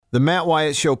The Matt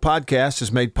Wyatt Show podcast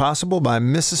is made possible by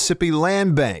Mississippi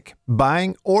Land Bank.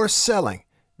 Buying or selling,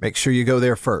 make sure you go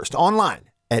there first. Online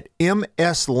at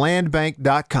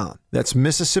mslandbank.com. That's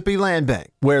Mississippi Land Bank,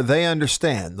 where they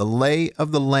understand the lay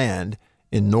of the land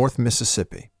in North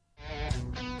Mississippi.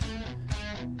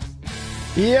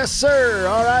 Yes, sir.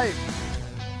 All right.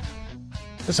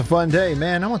 It's a fun day,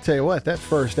 man. I'm going to tell you what, that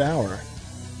first hour,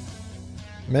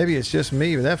 maybe it's just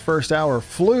me, but that first hour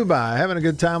flew by. Having a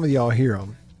good time with y'all here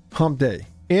on Hump Day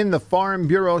in the Farm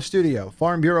Bureau studio.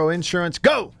 Farm Bureau Insurance,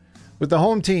 go with the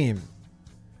home team.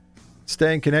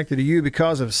 Staying connected to you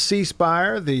because of C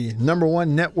Spire, the #1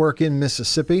 network in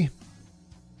Mississippi.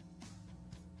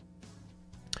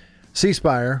 C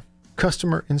Spire,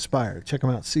 customer inspired. Check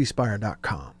them out,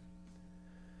 cspire.com.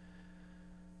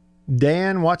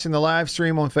 Dan, watching the live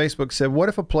stream on Facebook, said, what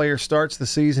if a player starts the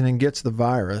season and gets the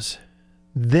virus,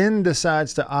 then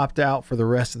decides to opt out for the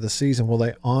rest of the season? Will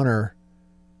they honor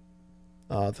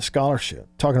the scholarship?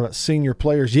 Talking about senior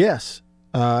players, yes.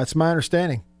 That's my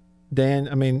understanding. Dan,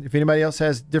 I mean, if anybody else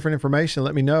has different information,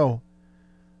 let me know.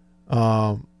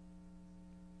 But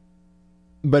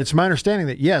it's my understanding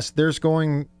that, yes,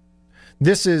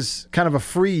 this is kind of a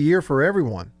free year for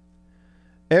everyone.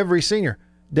 Every senior.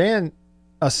 Dan,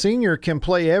 a senior can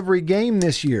play every game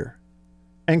this year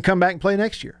and come back and play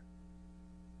next year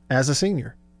as a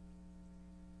senior.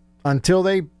 Until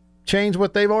they change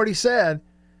what they've already said,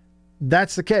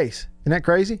 that's the case. Isn't that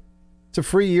crazy? It's a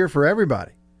free year for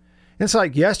everybody. And it's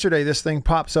like yesterday, this thing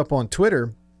pops up on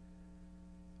Twitter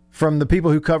from the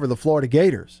people who cover the Florida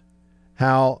Gators,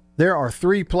 how there are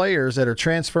 3 players that are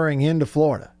transferring into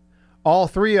Florida. All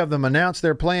 3 of them announced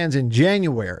their plans in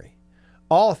January.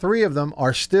 All 3 of them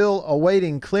are still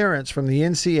awaiting clearance from the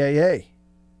NCAA.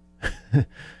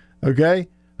 Okay?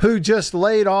 Who just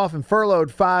laid off and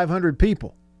furloughed 500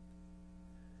 people.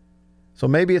 So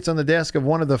maybe it's on the desk of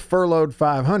one of the furloughed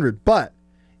 500. But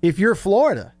if you're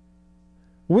Florida,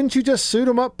 wouldn't you just suit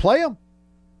them up, play them?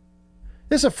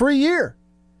 It's a free year.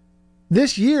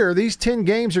 This year, these 10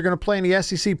 games are going to play in the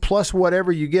SEC plus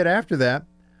whatever you get after that.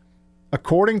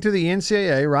 According to the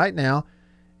NCAA right now,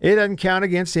 it doesn't count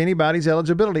against anybody's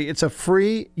eligibility. It's a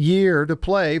free year to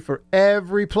play for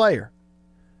every player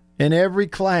in every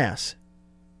class.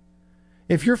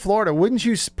 If you're Florida, wouldn't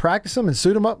you practice them and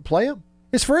suit them up, play them?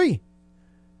 It's free.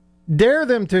 Dare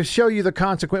them to show you the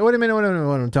consequence. Wait a minute, what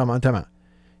am I talking about?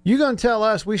 You're going to tell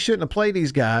us we shouldn't have played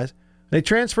these guys. They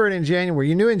transferred in January.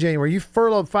 You knew in January. You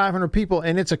furloughed 500 people,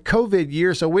 and it's a COVID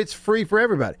year, so it's free for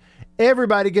everybody.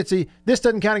 Everybody gets this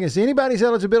doesn't count against anybody's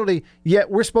eligibility, yet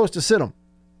we're supposed to sit them.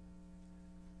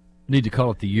 Need to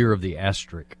call it the year of the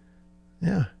asterisk.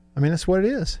 Yeah, I mean, that's what it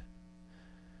is.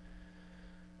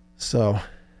 So,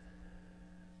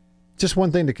 just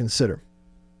one thing to consider.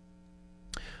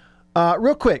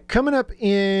 Real quick, coming up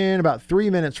in about 3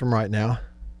 minutes from right now,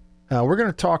 we're going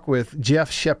to talk with Jeff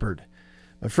Shepard.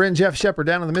 My friend Jeff Shepard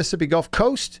down on the Mississippi Gulf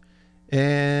Coast,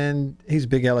 and he's a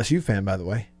big LSU fan, by the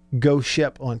way. Go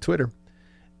Shep on Twitter.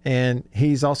 And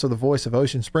he's also the voice of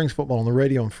Ocean Springs football on the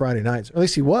radio on Friday nights. Or at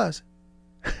least he was.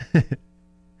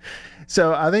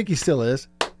 So I think he still is.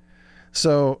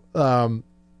 So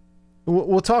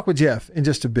we'll talk with Jeff in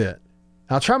just a bit.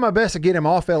 I'll try my best to get him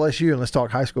off LSU and let's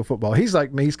talk high school football. He's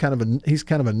like me. He's kind of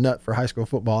a nut for high school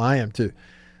football. I am too.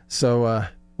 So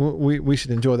we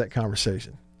should enjoy that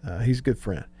conversation. He's a good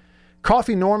friend.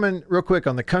 Coffee Norman, real quick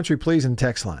on the Country Pleasin'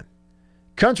 text line.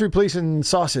 Country Pleasin'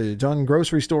 sausage on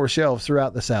grocery store shelves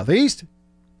throughout the Southeast.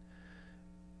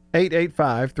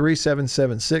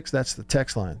 885-3776. That's the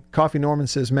text line. Coffee Norman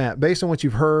says, Matt, based on what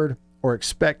you've heard or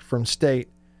expect from State,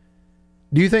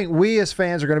 do you think we as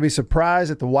fans are going to be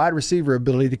surprised at the wide receiver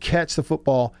ability to catch the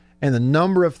football and the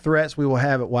number of threats we will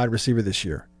have at wide receiver this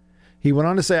year? He went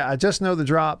on to say, I just know the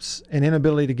drops and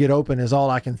inability to get open is all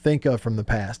I can think of from the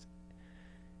past.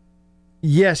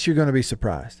 Yes, you're going to be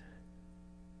surprised.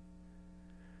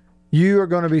 You are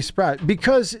going to be surprised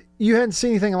because you hadn't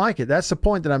seen anything like it. That's the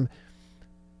point that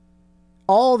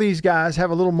all these guys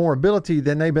have a little more ability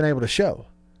than they've been able to show.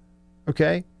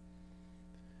 Okay?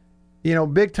 You know,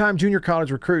 big-time junior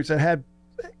college recruits that had,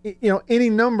 any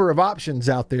number of options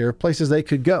out there, places they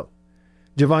could go.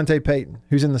 Javonte Payton,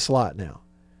 who's in the slot now.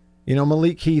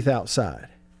 Malik Heath outside.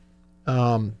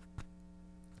 And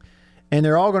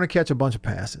they're all going to catch a bunch of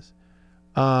passes.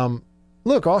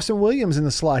 Look, Austin Williams in the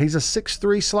slot. He's a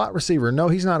 6'3" slot receiver. No,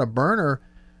 he's not a burner,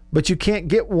 but you can't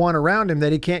get one around him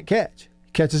that he can't catch.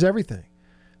 He catches everything.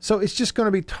 So it's just going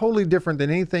to be totally different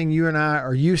than anything you and I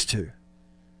are used to.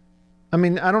 I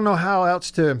mean, I don't know how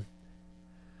else to.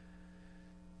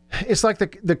 It's like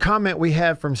the comment we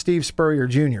have from Steve Spurrier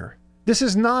Jr. This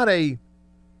is not a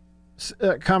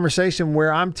conversation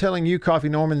where I'm telling you, Coffee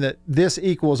Norman, that this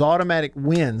equals automatic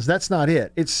wins. That's not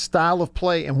it. It's style of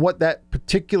play and what that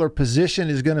particular position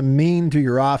is going to mean to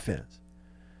your offense.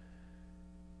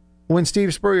 When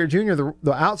Steve Spurrier Jr.,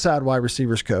 the outside wide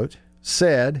receivers coach,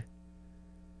 said,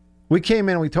 we came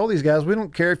in and we told these guys, we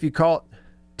don't care if you caught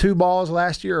 2 balls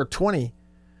last year or 20.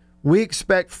 We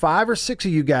expect 5 or 6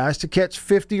 of you guys to catch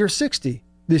 50 or 60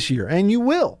 this year, and you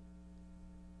will.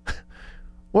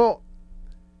 Well,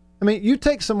 I mean, you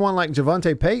take someone like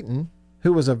Javonte Payton,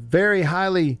 who was a very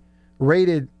highly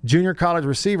rated junior college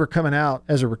receiver coming out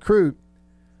as a recruit,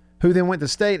 who then went to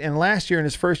state, and last year in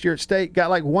his first year at state got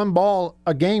like 1 ball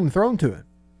a game thrown to him.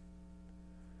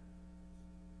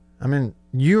 I mean,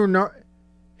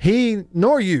 he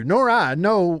nor you nor I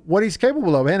know what he's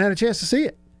capable of. I hadn't had a chance to see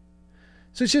it.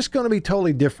 So it's just going to be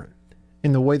totally different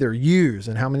in the way they're used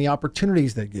and how many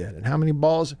opportunities they get and how many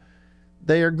balls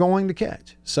they are going to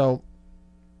catch. So,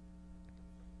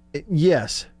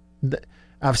 yes,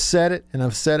 I've said it and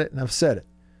I've said it and I've said it.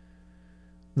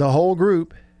 The whole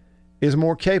group is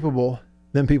more capable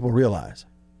than people realize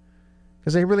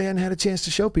because they really hadn't had a chance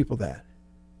to show people that.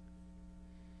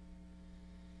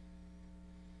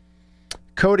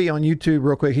 Cody on YouTube,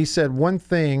 real quick, he said one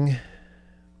thing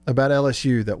about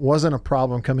LSU that wasn't a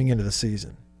problem coming into the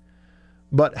season,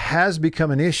 but has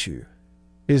become an issue,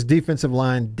 is defensive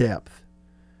line depth.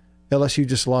 LSU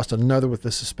just lost another with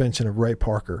the suspension of Ray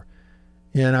Parker.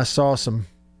 And I saw some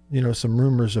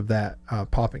rumors of that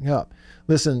popping up.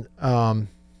 Listen, and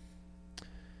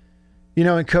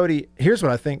Cody, here's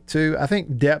what I think too. I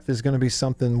think depth is going to be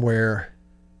something where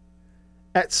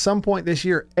at some point this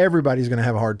year, everybody's going to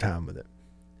have a hard time with it.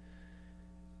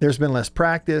 There's been less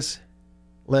practice,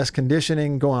 less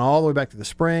conditioning going all the way back to the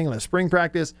spring, less spring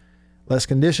practice, less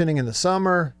conditioning in the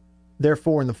summer.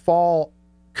 Therefore, in the fall,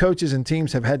 coaches and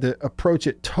teams have had to approach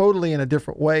it totally in a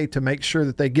different way to make sure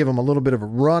that they give them a little bit of a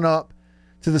run up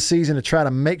to the season to try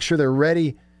to make sure they're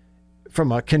ready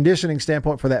from a conditioning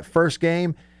standpoint for that first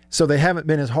game. So they haven't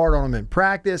been as hard on them in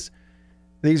practice.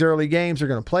 These early games are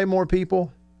going to play more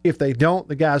people. If they don't,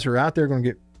 the guys who are out there are going to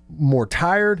get more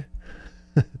tired.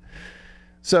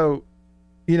 So,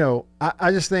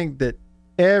 I just think that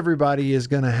everybody is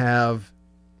going to have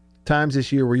times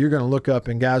this year where you're going to look up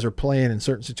and guys are playing in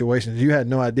certain situations you had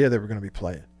no idea they were going to be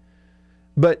playing.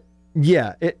 But,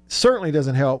 yeah, it certainly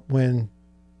doesn't help when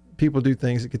people do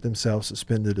things that get themselves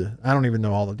suspended. I don't even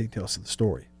know all the details of the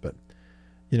story, but,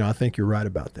 I think you're right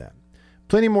about that.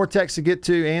 Plenty more texts to get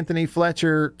to. Anthony,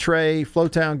 Fletcher, Trey,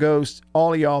 Flowtown Ghost,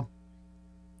 all of y'all.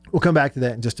 We'll come back to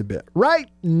that in just a bit. Right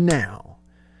now,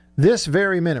 this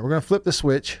very minute, we're going to flip the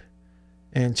switch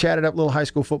and chat it up a little high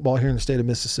school football here in the state of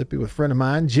Mississippi with a friend of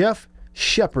mine, Jeff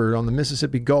Shepard on the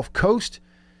Mississippi Gulf Coast.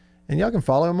 And y'all can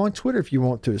follow him on Twitter if you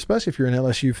want to, especially if you're an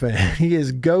LSU fan. He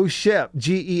is Go Shep,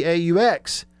 Geaux.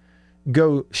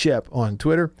 Go Shep on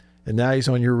Twitter. And now he's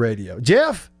on your radio.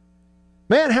 Jeff,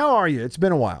 man, how are you? It's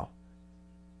been a while.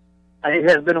 It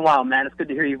has been a while, man. It's good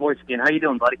to hear your voice again. How you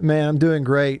doing, buddy? Man, I'm doing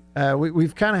great.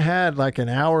 We've kind of had like an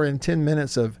hour and 10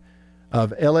 minutes of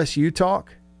LSU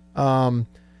talk. I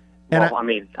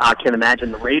can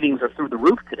imagine the ratings are through the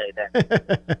roof today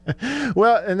then.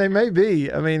 Well, and they may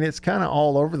be. I mean, it's kind of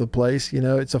all over the place.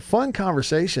 It's a fun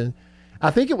conversation. I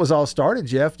think it was all started,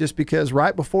 Jeff, just because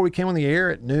right before we came on the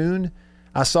air at noon,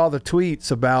 I saw the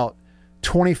tweets about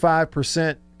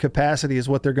 25% capacity is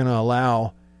what they're going to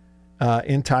allow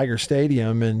in Tiger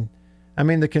Stadium. And I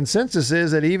mean, the consensus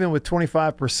is that even with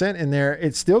 25% in there,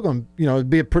 it's still going to,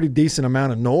 be a pretty decent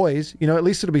amount of noise. At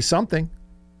least it'll be something.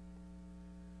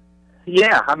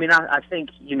 Yeah, I mean, I think,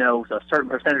 a certain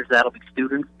percentage of that will be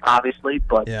students, obviously.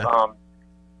 But, yeah.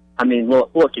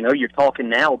 Look, you're talking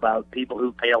now about people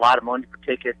who pay a lot of money for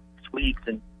tickets, suites,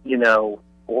 and,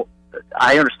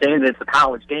 I understand that it's a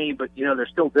college game, but, there's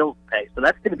still bills to pay. So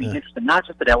that's going to be interesting, not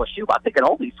just at LSU, but I think at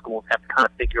all these schools have to kind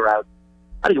of figure out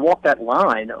how do you walk that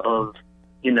line of,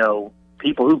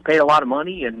 people who paid a lot of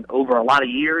money and over a lot of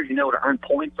years, to earn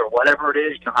points or whatever it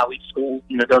is, how each school,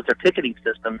 does their ticketing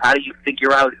system. How do you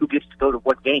figure out who gets to go to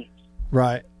what games?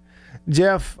 Right.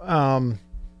 Jeff,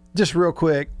 just real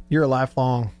quick, you're a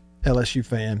lifelong LSU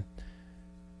fan.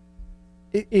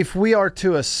 If we are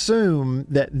to assume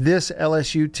that this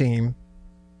LSU team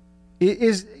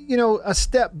is, a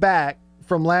step back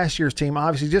from last year's team,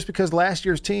 obviously, just because last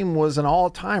year's team was an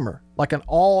all-timer, like an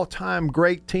all-time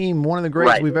great team, one of the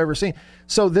greatest we've ever seen.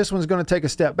 So this one's going to take a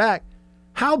step back.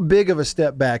 How big of a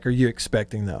step back are you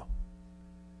expecting, though?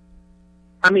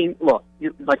 I mean, look,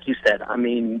 like you said,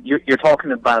 you're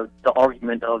talking about the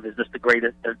argument of is this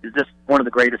one of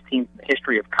the greatest teams in the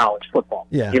history of college football?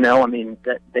 Yeah.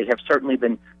 That they have certainly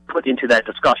been put into that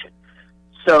discussion.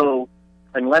 So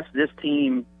unless this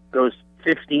team goes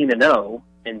 15-0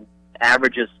 and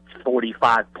averages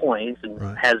 45 points and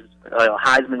has a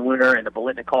Heisman winner and a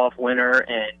Biletnikoff winner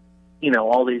and,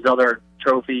 all these other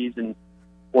trophies, and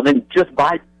well, then just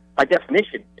by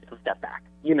definition, it's a step back,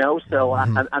 So,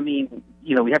 I mean,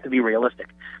 we have to be realistic.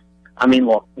 I mean,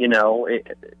 look,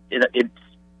 it's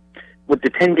with the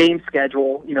 10-game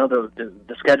schedule,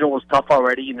 the schedule was tough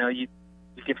already. You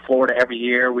get Florida every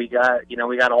year. We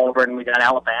got Auburn, we got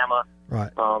Alabama.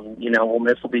 Right. Ole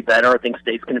Miss will be better. I think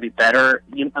State's going to be better.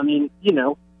 9,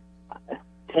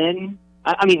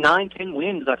 10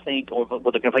 wins, I think, or they're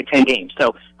going to play 10 games.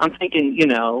 So I'm thinking,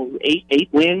 8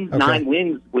 wins, 9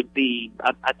 wins would be,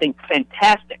 I think,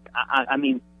 fantastic. I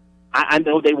mean, I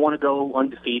know they want to go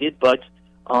undefeated, but,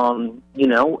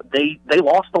 they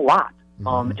lost a lot.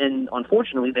 And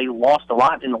unfortunately, they lost a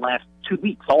lot in the last 2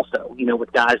 weeks also,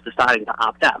 with guys deciding to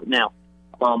opt out. Now,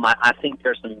 I think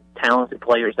there's some talented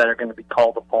players that are going to be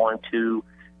called upon to,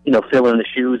 fill in the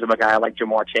shoes of a guy like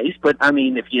Jamar Chase. But, I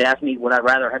mean, if you ask me, would I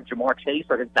rather have Jamar Chase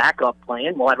or his backup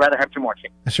playing? Well, I'd rather have Jamar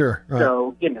Chase. Sure. Right.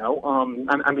 So,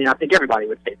 I think everybody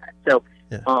would say that. So,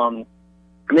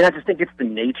 I just think it's the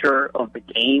nature of the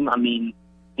game.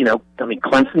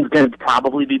 Clemson's going to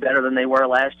probably be better than they were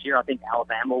last year. I think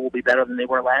Alabama will be better than they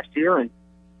were last year.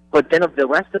 But then of the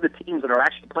rest of the teams that are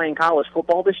actually playing college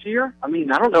football this year, I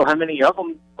don't know how many of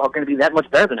them are going to be that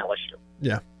much better than LSU.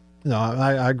 Yeah. No,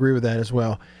 I agree with that as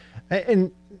well.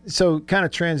 And so kind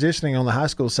of transitioning on the high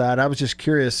school side, I was just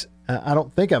curious. I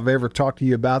don't think I've ever talked to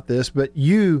you about this, but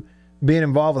you being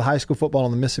involved with high school football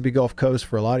on the Mississippi Gulf Coast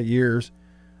for a lot of years,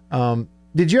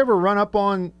 did you ever run up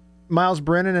on Miles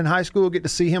Brennan in high school, get to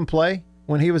see him play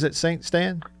when he was at St.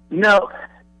 Stan? No.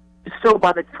 So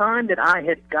by the time that I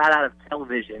had got out of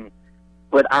television,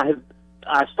 but I've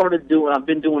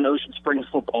been doing Ocean Springs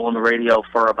football on the radio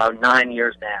for about 9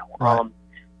 years now. Right.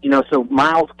 So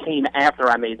Miles came after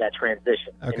I made that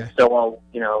transition. Okay. And so,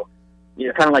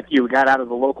 kind of like you, got out of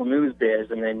the local news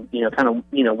biz and then,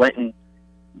 went and,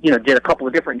 did a couple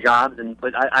of different jobs.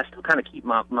 But I still kind of keep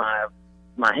my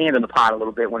hand in the pot a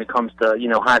little bit when it comes to,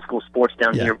 high school sports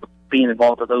down here, being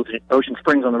involved with Ocean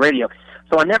Springs on the radio.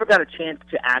 So I never got a chance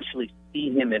to actually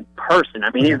see him in person.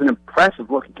 He's an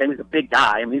impressive looking kid. He's a big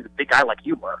guy. He's a big guy like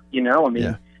you were,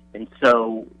 and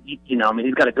so,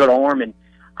 he's got a good arm, and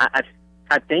I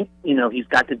think, he's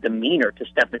got the demeanor to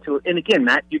step into it. And again,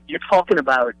 Matt, you're talking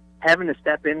about having to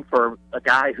step in for a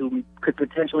guy who could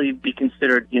potentially be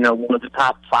considered, one of the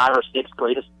top 5 or 6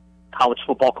 greatest college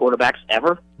football quarterbacks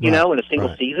ever, in a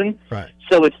single season. Right.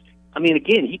 So it's,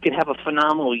 again, he could have a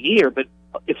phenomenal year, but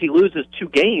if he loses 2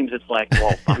 games, it's like,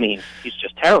 well, he's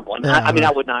just terrible. And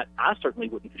I certainly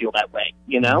wouldn't feel that way,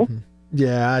 Mm-hmm.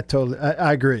 Yeah,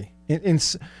 I agree.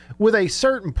 With a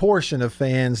certain portion of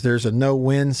fans, there's a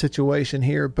no-win situation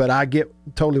here, but I get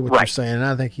totally what you're saying, and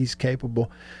I think he's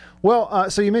capable. Well,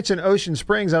 so you mentioned Ocean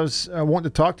Springs. I was wanting to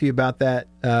talk to you about that,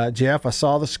 Jeff. I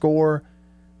saw the score,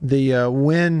 the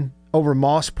win over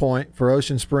Moss Point for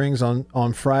Ocean Springs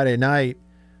on Friday night.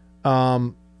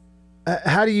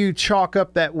 How do you chalk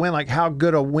up that win? Like how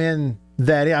good a win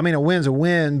that is? A win's a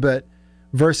win, but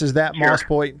versus that Moss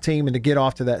Point team and to get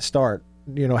off to that start,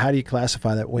 how do you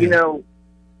classify that win?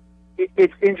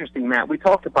 It's interesting, Matt. We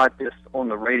talked about this on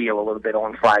the radio a little bit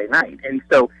on Friday night. And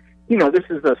so, this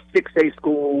is a 6A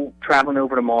school traveling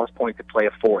over to Moss Point to play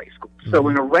a 4A school. Mm-hmm. So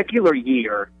in a regular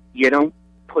year, you don't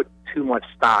put too much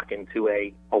stock into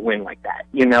a win like that.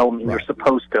 You're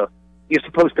supposed to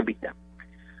beat them.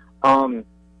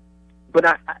 But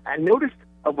I noticed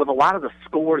with a lot of the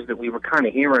scores that we were kind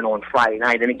of hearing on Friday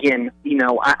night, and again,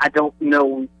 I don't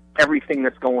know everything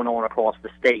that's going on across the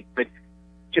state, but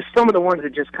just some of the ones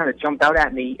that just kind of jumped out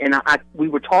at me, and we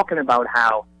were talking about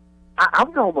how I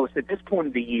would almost, at this point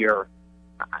of the year,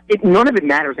 none of it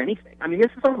matters anything.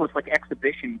 This is almost like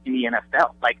exhibition in the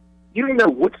NFL. Like, you don't know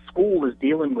what school is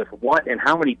dealing with what and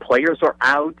how many players are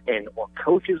out or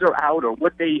coaches are out or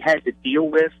what they had to deal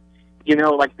with,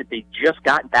 like that they just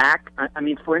got back.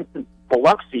 For instance,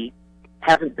 Biloxi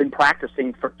hasn't been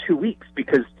practicing for 2 weeks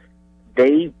because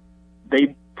they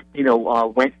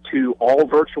went to all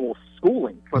virtual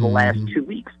schooling for the last 2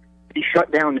 weeks. They shut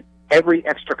down every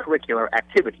extracurricular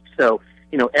activity. So,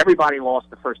 everybody lost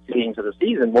the first 2 games of the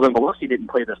season. Well, then Biloxi didn't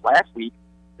play this last week.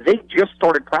 They just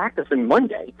started practicing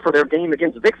Monday for their game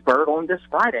against Vicksburg on this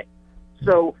Friday.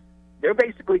 So they're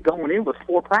basically going in with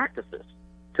 4 practices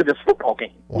to this football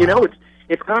game. Wow.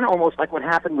 It's kind of almost like what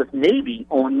happened with Navy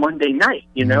on Monday night,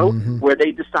 where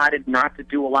they decided not to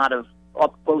do a lot of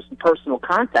up close and personal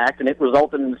contact, and it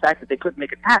resulted in the fact that they couldn't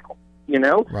make a tackle,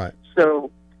 Right.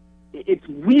 So it's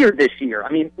weird this year.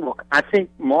 Look, I think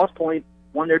Moss Point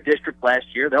won their district last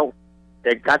year.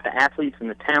 They've got the athletes and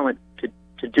the talent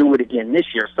to do it again this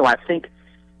year. So I think,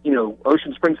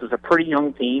 Ocean Springs is a pretty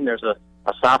young team. There's a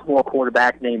sophomore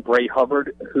quarterback named Bray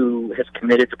Hubbard who has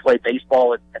committed to play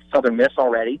baseball at Southern Miss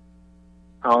already.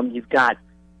 You've got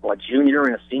a junior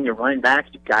and a senior running back.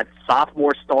 You've got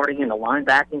sophomores starting in the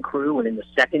linebacking crew and in the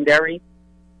secondary.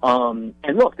 And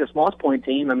look, this Moss Point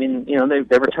team,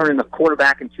 they're returning a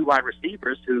quarterback and 2 wide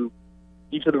receivers who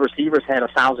each of the receivers had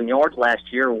 1,000 yards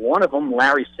last year. One of them,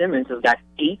 Larry Simmons, has got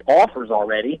 8 offers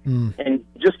already. And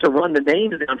just to run the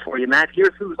names down for you, Matt,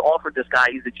 here's who's offered this guy.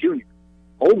 He's a junior.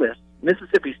 Ole Miss,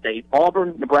 Mississippi State,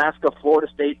 Auburn, Nebraska, Florida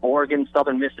State, Oregon,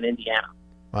 Southern Miss, and Indiana.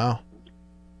 Wow.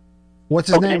 What's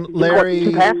his name?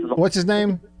 Larry. What's his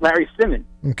name? Larry Simmons.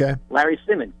 Okay. Larry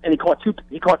Simmons, and he caught 2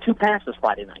 passes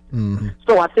Friday night.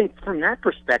 So I think from that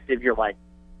perspective, you're like,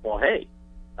 well, hey,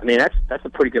 that's a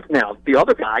pretty good. Now the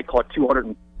other guy caught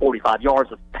 245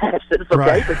 yards of passes. Okay,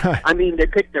 right. But, they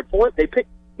picked their point. They picked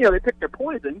their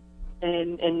poison,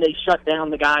 and they shut down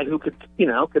the guy who could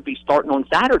be starting on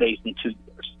Saturdays in 2 years.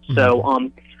 So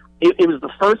it was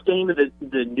the first game of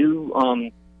the new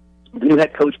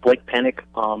head coach Blake Pennick,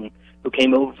 who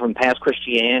came over from Pass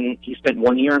Christian. He spent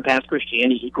 1 year in Pass Christian.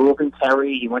 He grew up in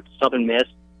Terry. He went to Southern Miss,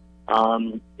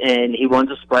 and he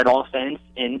runs a spread offense.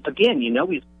 And again,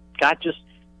 he's got just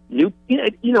new.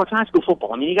 It's high school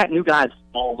football. You got new guys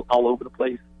all over the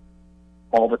place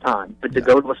all the time. But to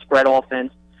go to a spread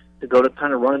offense, to go to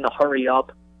kind of running the hurry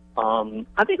up,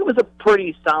 I think it was a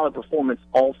pretty solid performance,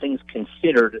 all things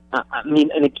considered.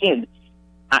 And again,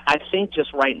 I think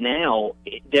just right now,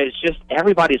 there's just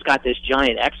everybody's got this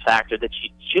giant X factor that you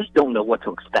just don't know what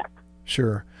to expect.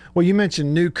 Sure. Well, you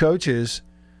mentioned new coaches,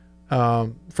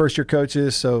 first-year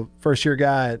coaches. So first-year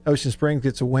guy at Ocean Springs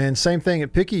gets a win. Same thing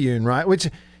at Picayune, right? Which,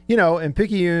 in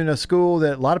Picayune, a school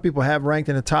that a lot of people have ranked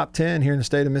in the top 10 here in the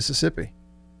state of Mississippi.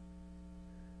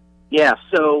 Yeah.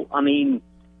 So,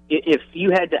 if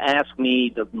you had to ask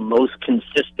me the most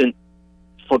consistent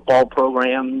football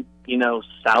program,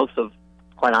 south of,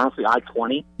 quite honestly,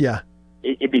 I-20, yeah,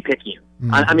 it'd be Picayune.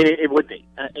 It would be.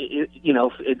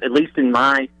 At least in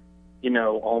my,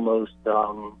 almost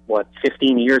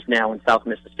 15 years now in South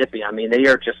Mississippi. They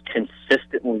are just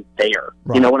consistently there.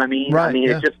 Right. You know what I mean? Right,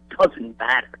 It just doesn't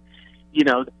matter.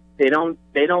 They don't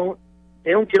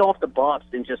get off the bus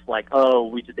and just like, oh,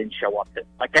 we just didn't show up.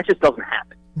 That just doesn't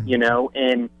happen.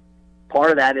 And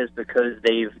part of that is because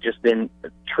they've just been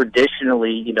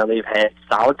traditionally, they've had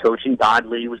solid coaching.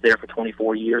 Godley was there for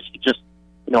 24 years. He just,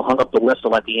 hung up the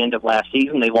whistle at the end of last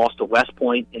season. They lost to West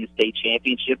Point in the state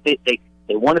championship. They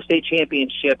won a state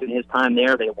championship in his time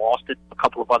there. They lost it a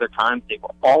couple of other times. They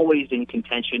were always in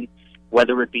contention,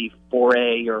 whether it be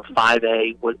 4A or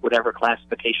 5A, whatever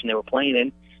classification they were playing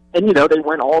in. And, they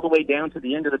went all the way down to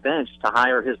the end of the bench to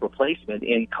hire his replacement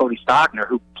in Cody Stockner,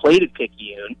 who played at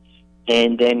Picayune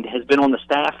and then has been on the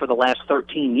staff for the last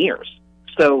 13 years.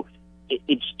 So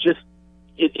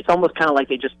it's almost kind of like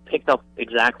they just picked up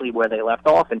exactly where they left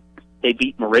off, and they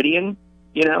beat Meridian,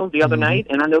 the other night.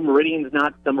 And I know Meridian's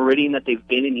not the Meridian that they've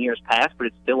been in years past, but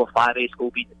it's still a 5A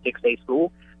school beating a 6A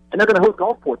school. And they're going to host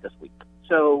Gulfport this week.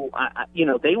 So,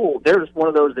 they're just one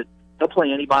of those that they'll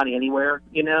play anybody anywhere,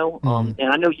 And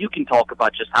I know you can talk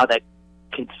about just how that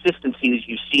consistency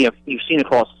that you've seen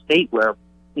across the state where,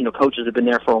 coaches have been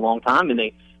there for a long time and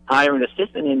they hire an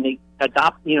assistant and they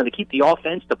adopt, they keep the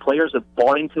offense. The players have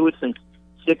bought into it since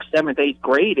 6th, 7th, 8th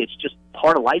grade. It's just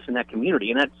part of life in that community,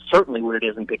 and that's certainly what it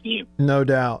is in Picayune. No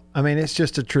doubt. It's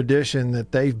just a tradition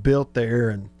that they've built there,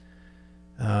 and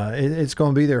it's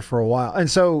going to be there for a while. And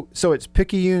so it's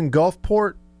Picayune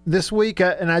Gulfport this week,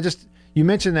 you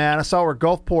mentioned that. I saw where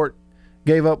Gulfport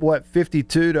gave up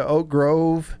 52 to Oak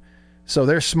Grove, so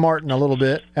they're smarting a little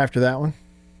bit after that one.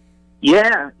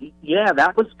 Yeah,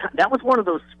 that was one of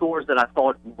those scores that I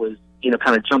thought was,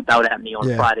 kind of jumped out at me on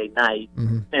Friday night.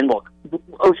 And look,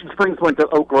 Ocean Springs went to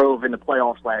Oak Grove in the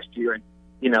playoffs last year, and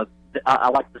I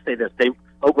like to say this: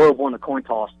 Oak Grove won the coin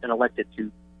toss and elected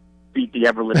to beat the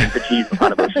ever-living bejesus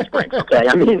out of Ocean Springs. Okay,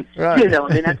 right.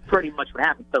 That's pretty much what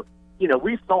happened. So,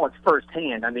 we saw it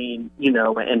firsthand.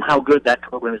 And how good that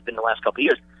program has been the last couple of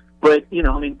years. But,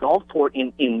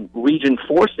 Gulfport in Region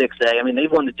 4 6A,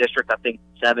 they've won the district, I think,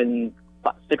 7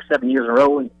 years in a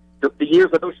row. And the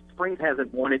years that Ocean Springs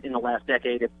hasn't won it in the last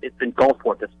decade, it's been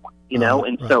Gulfport this one,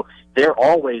 And so they're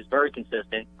always very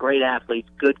consistent, great athletes,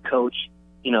 good coach,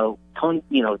 they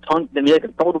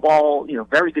can throw the ball,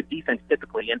 very good defense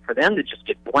typically. And for them to just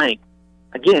get blanked,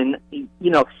 again,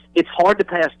 it's hard to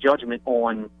pass judgment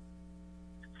on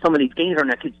some of these games are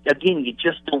not, because again, you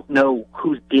just don't know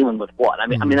who's dealing with what. I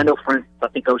know, for instance, I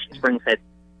think Ocean Springs had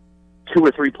 2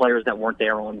 or 3 players that weren't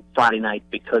there on Friday night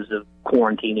because of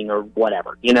quarantining or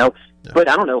whatever, you know. Yeah. But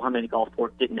I don't know how many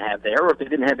Gulfport didn't have there, or if they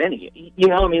didn't have any. You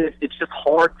know, I mean, it's just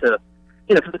hard to,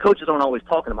 you know, because the coaches aren't always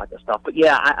talking about this stuff. But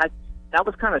yeah, I that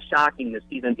was kind of shocking to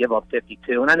see them give up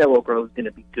 52. And I know Oak Grove's going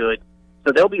to be good,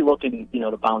 so they'll be looking, you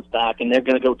know, to bounce back. And they're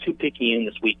going to go to Picayune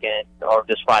this weekend or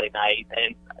this Friday night.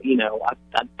 And you know,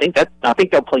 I think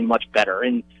they'll play much better.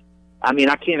 And I mean,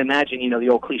 I can't imagine, you know, the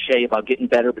old cliche about getting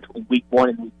better between week 1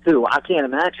 and week 2. I can't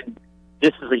imagine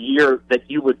this is a year that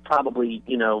you would probably,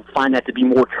 you know, find that to be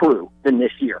more true than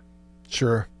this year.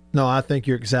 Sure. No, I think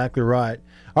you're exactly right.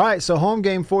 All right, so home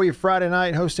game for you Friday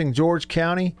night, hosting George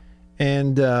County.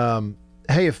 And,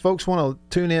 hey, if folks want to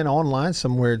tune in online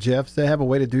somewhere, Jeff, do they have a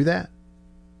way to do that?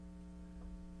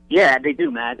 Yeah, they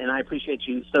do, Matt, and I appreciate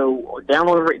you. So down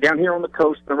here on the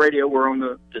coast, the radio, we're on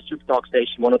the Super Talk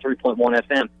station, 103.1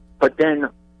 FM. But then,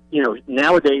 you know,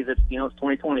 nowadays it's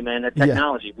 2020, man. That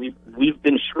technology. Yeah. We've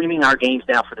been streaming our games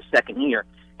now for the second year,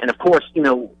 and of course, you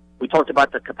know, we talked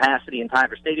about the capacity in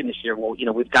Tiger Stadium this year. Well, you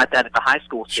know, we've got that at the high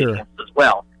school stadiums as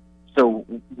well. So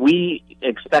we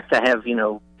expect to have, you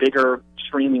know, bigger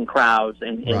streaming crowds,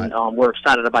 and we're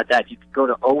excited about that. You can go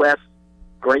to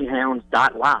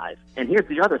osgreyhounds.live. And here's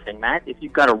the other thing, Matt. If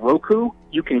you've got a Roku,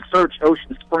 you can search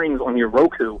Ocean Springs on your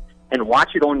Roku and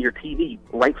watch it on your TV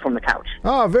right from the couch.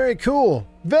 Oh, very cool.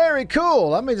 Very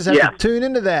cool. I may just have to tune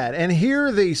into that and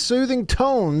hear the soothing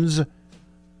tones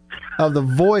of the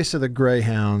voice of the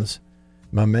Greyhounds,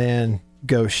 my man,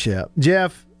 Go Shep.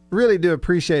 Jeff, really do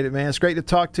appreciate it, man. It's great to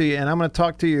talk to you, and I'm going to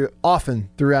talk to you often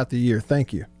throughout the year.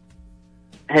 Thank you.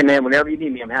 Hey, man, whenever you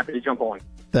need me, I'm happy to jump on.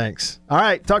 Thanks. All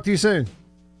right, talk to you soon.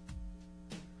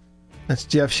 That's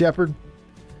Jeff Shepard,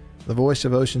 the voice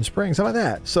of Ocean Springs. How about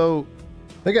that? So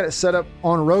they got it set up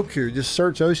on Roku. Just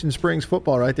search Ocean Springs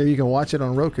football right there. You can watch it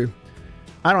on Roku.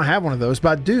 I don't have one of those,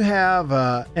 but I do have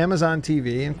Amazon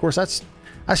TV. And, of course, I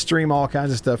stream all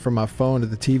kinds of stuff from my phone to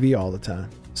the TV all the time.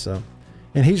 So,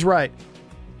 and he's right.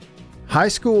 High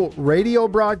school radio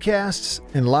broadcasts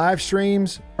and live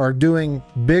streams are doing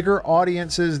bigger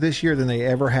audiences this year than they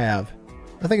ever have.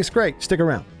 I think it's great. Stick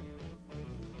around.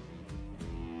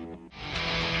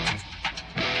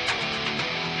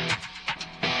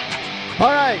 All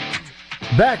right,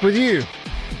 back with you.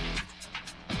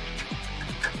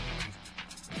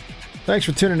 Thanks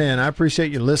for tuning in. I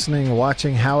appreciate you listening,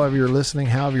 watching, however you're listening,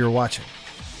 however you're watching.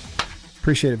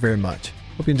 Appreciate it very much.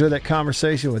 Hope you enjoyed that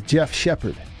conversation with Jeff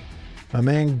Shepard, my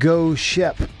man Go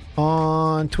Shep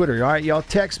on Twitter. All right, y'all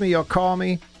text me, y'all call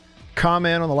me,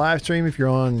 comment on the live stream if you're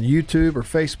on YouTube or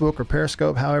Facebook or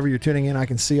Periscope, however you're tuning in. I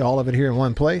can see all of it here in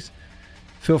one place.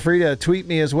 Feel free to tweet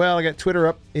me as well. I got Twitter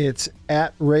up. It's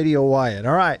at Radio Wyatt.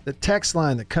 All right, the text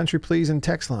line, the country pleasing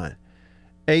text line,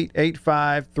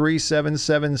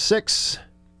 885-3776.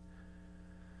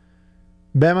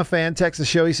 Bama fan texts the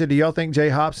show. He said, do y'all think Jay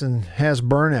Hobson has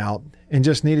burnout and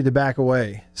just needed to back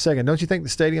away? Second, don't you think the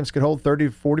stadiums could hold 30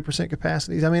 to 40%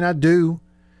 capacities? I mean, I do.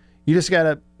 You just got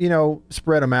to,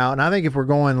 spread them out. And I think if we're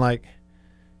going like,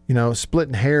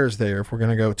 splitting hairs there, if we're going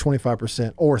to go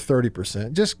 25% or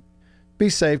 30%, just be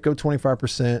safe, go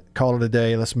 25%, call it a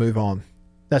day, let's move on.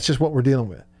 That's just what we're dealing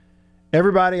with.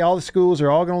 Everybody, all the schools are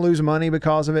all going to lose money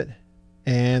because of it,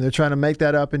 and they're trying to make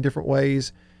that up in different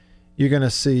ways. You're going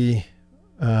to see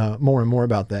more and more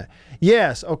about that.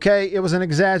 Yes, okay, it was an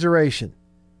exaggeration.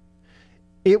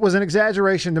 It was an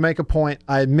exaggeration to make a point.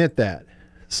 I admit that.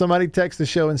 Somebody texted the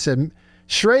show and said,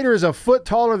 Schrader is a foot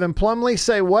taller than Plumlee.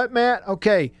 Say what, Matt?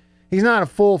 Okay, he's not a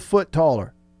full foot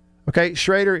taller. Okay,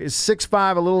 Schrader is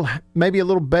 6'5", maybe a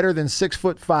little better than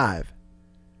 6'5".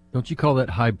 Don't you call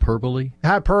that hyperbole?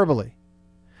 Hyperbole.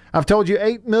 I've told you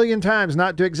 8 million times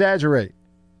not to exaggerate.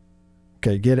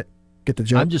 Okay, get it? Get the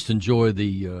joke? I'm just enjoying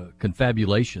the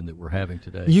confabulation that we're having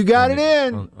today. You got it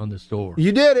in. On the store.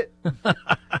 You did it.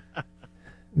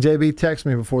 JB texted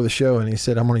me before the show, and he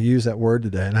said, I'm going to use that word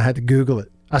today, and I had to Google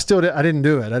it. I didn't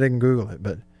do it. I didn't Google it,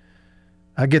 but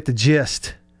I get the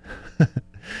gist.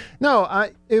 No,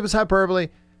 it was hyperbole.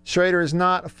 Schrader is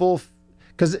not a full,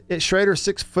 because Schrader's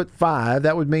 6'5".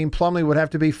 That would mean Plumlee would have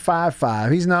to be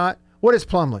 5'5". He's not. What is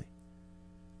Plumlee?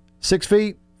 6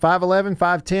 feet, 5'11",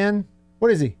 5'10". What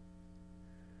is he?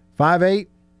 5'8".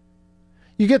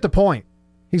 You get the point.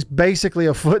 He's basically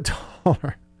a foot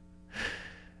taller.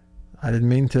 I didn't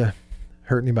mean to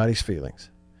hurt anybody's feelings.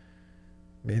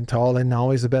 Being tall isn't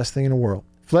always the best thing in the world.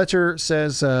 Fletcher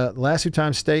says, last 2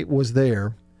 times State was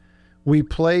there, we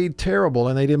played terrible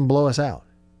and they didn't blow us out.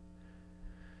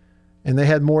 And they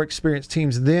had more experienced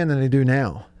teams then than they do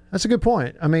now. That's a good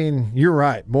point. I mean, you're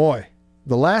right. Boy,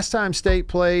 the last time State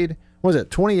played, what was it,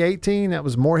 2018? That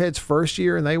was Moorhead's first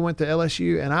year, and they went to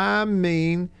LSU. And I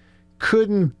mean,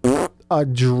 couldn't a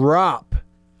drop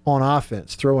on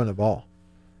offense throwing the ball.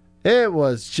 It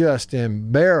was just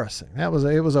embarrassing. It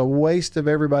was a waste of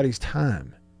everybody's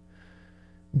time.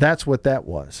 That's what that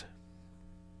was.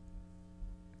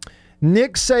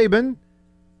 Nick Saban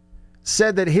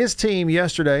said that his team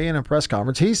yesterday in a press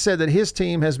conference, he said that his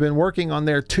team has been working on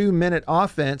their 2-minute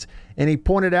offense, and he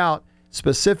pointed out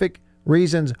specific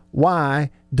reasons why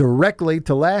directly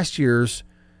to last year's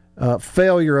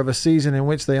failure of a season in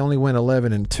which they only went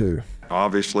 11-2.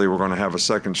 Obviously, we're going to have a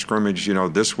second scrimmage,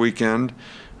 this weekend,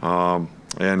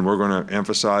 and we're going to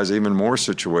emphasize even more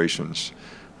situations.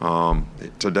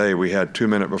 Today we had 2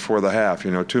 minutes before the half.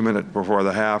 2 minutes before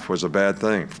the half was a bad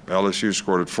thing. LSU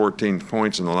scored 14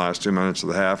 points in the last 2 minutes of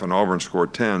the half, and Auburn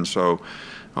scored 10. So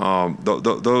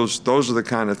those are the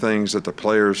kind of things that the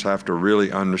players have to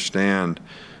really understand.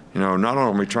 Not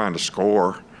only trying to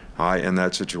score in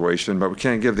that situation, but we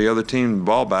can't give the other team the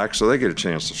ball back so they get a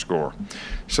chance to score.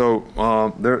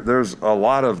 So there's a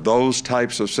lot of those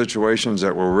types of situations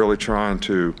that we're really trying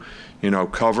to,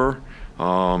 cover.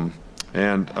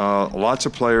 And lots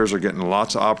of players are getting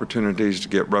lots of opportunities to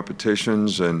get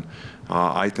repetitions, and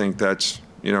I think that's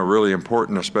really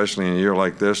important, especially in a year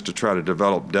like this, to try to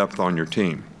develop depth on your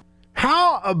team.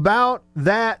 How about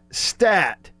that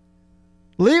stat?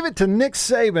 Leave it to Nick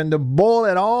Saban to boil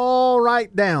it all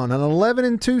right down. An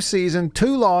 11-2 season,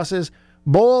 2 losses,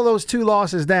 boil those 2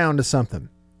 losses down to something.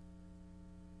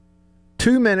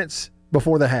 2 minutes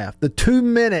before the half. The 2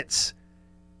 minutes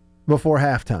before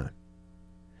halftime.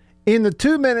 In the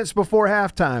 2 minutes before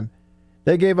halftime,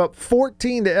 they gave up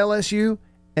 14 to LSU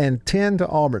and 10 to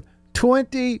Auburn.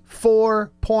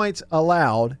 24 points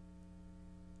allowed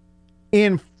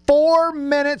in 4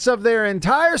 minutes of their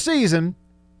entire season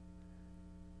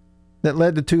that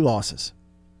led to 2 losses.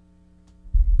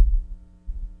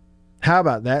 How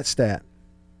about that stat?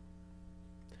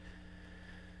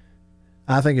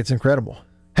 I think it's incredible.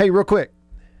 Hey, real quick.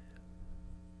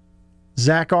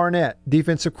 Zach Arnett,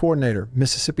 defensive coordinator,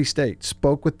 Mississippi State,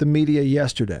 spoke with the media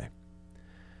yesterday.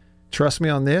 Trust me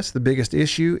on this, the biggest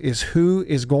issue is who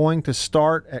is going to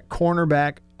start at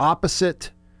cornerback opposite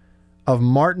of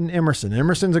Martin Emerson.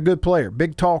 Emerson's a good player,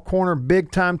 big, tall corner,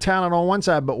 big-time talent on one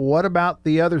side, but what about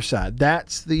the other side?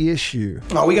 That's the issue.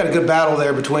 Oh, we got a good battle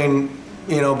there between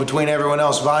everyone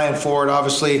else vying for it.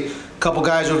 Obviously, a couple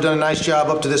guys who have done a nice job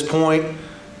up to this point.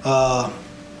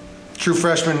 True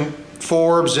freshman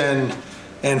Forbes and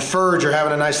Furge are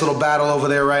having a nice little battle over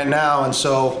there right now, and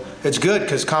so it's good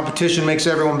because competition makes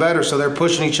everyone better. So they're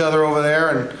pushing each other over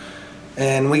there,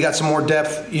 and we got some more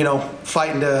depth,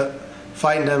 fighting to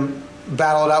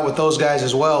battle it out with those guys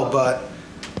as well. But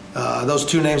those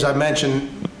 2 names I mentioned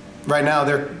right now,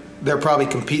 they're probably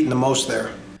competing the most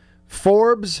there.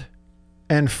 Forbes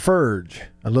and Furge,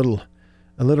 a little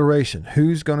alliteration.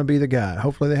 Who's going to be the guy?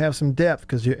 Hopefully they have some depth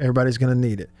because everybody's going to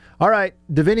need it. All right,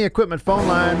 Davini Equipment phone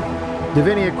line.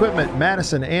 Davini Equipment,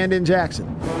 Madison and in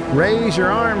Jackson. Raise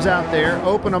your arms out there,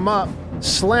 open them up,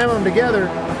 slam them together,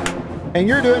 and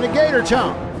you're doing a Gator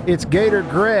Chomp. It's Gator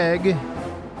Greg,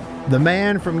 the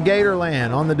man from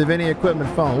Gatorland, on the Davini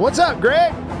Equipment phone. What's up,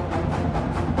 Greg?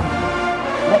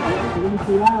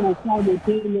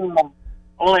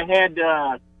 Only had,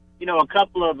 a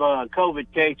couple of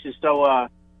COVID cases, so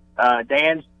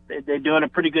they're doing a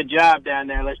pretty good job down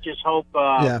there. Let's just hope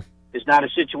it's not a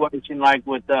situation like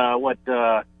with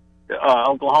Oklahoma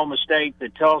State, the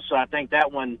Tulsa. I think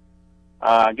that one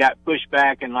got pushed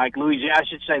back, and like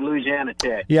Louisiana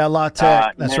Tech. Yeah, La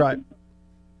Tech. That's right.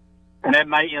 And that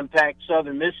may impact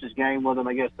Southern Miss's game with them,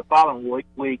 I guess, the following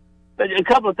week. But a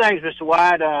couple of things, Mr.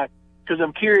 White, because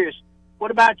I'm curious. What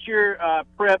about your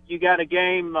prep? You got a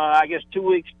game, 2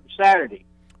 weeks from Saturday.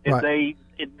 It's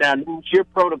your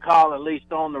protocol, at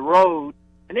least on the road.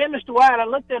 And then, Mr. White, I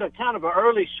looked at a kind of an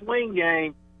early swing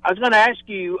game. I was going to ask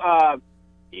you, of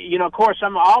course,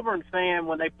 I'm an Auburn fan.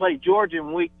 When they played Georgia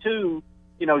in week 2,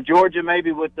 Georgia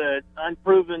maybe with the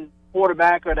unproven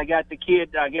quarterback, or they got the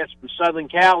kid, I guess, from Southern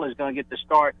Cal is going to get the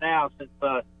start now since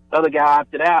the other guy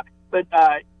opted out. But,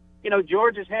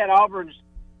 Georgia's had Auburn's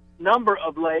number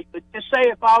of late. But just say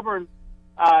if Auburn,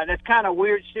 that's kind of a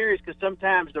weird series because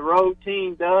sometimes the road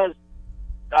team does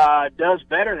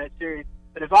better in that series.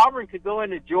 But if Auburn could go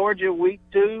into Georgia week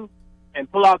 2 and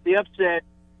pull off the upset,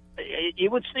 it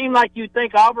would seem like you'd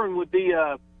think Auburn would be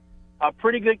a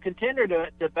pretty good contender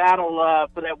to battle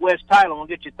for that West title. I'll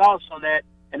get your thoughts on that.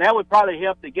 And that would probably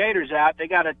help the Gators out. They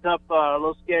got a tough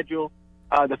little schedule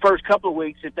the first couple of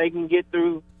weeks. If they can get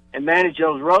through and manage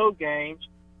those road games,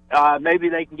 maybe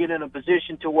they can get in a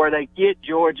position to where they get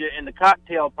Georgia in the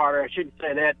cocktail party. I shouldn't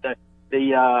say that.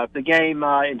 The game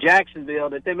in Jacksonville,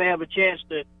 that they may have a chance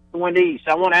to to win the East.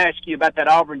 I want to ask you about that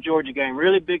Auburn-Georgia game.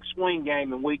 Really big swing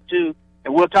game in week 2.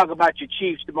 And we'll talk about your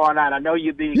Chiefs tomorrow night. I know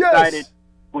you'll be excited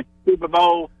with Super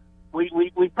Bowl. We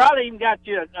probably even got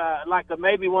you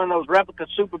maybe one of those replica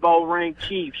Super Bowl ring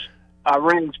Chiefs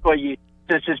rings for you,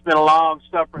 since it's been a long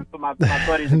suffering for my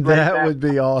buddies. That would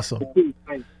be awesome. You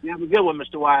have a good one,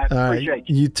 Mr. Wyatt. Appreciate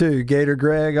you. You too. Gator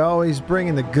Greg always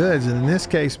bringing the goods. And in this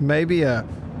case, maybe a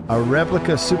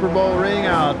replica Super Bowl ring.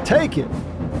 I'll take it.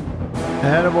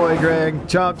 Attaboy, Greg.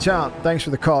 Chomp, chomp. Thanks for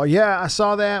the call. Yeah, I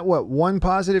saw that. One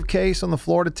positive case on the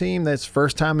Florida team. That's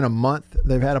first time in a month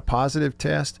they've had a positive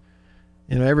test.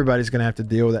 Everybody's going to have to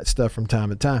deal with that stuff from time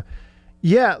to time.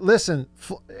 Yeah, listen,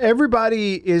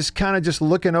 everybody is kind of just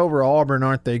looking over Auburn,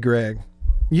 aren't they, Greg?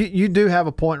 You do have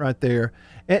a point right there.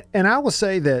 And I will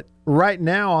say that right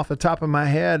now, off the top of my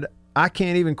head, I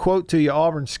can't even quote to you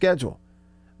Auburn's schedule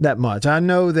that much. I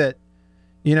know that,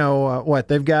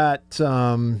 they've got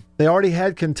they already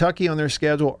had Kentucky on their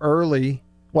schedule early.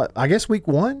 I guess week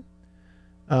 1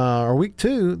 or week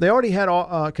 2. They already had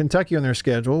Kentucky on their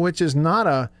schedule, which is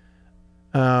not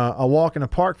a walk in the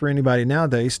park for anybody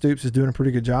nowadays. Stoops is doing a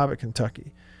pretty good job at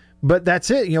Kentucky. But that's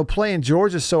it. Playing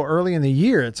Georgia so early in the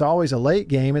year, it's always a late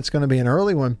game. It's going to be an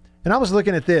early one. And I was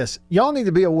looking at this. Y'all need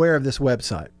to be aware of this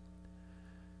website.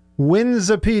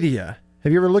 Winsipedia.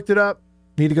 Have you ever looked it up?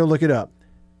 Need to go look it up.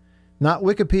 Not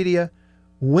Wikipedia.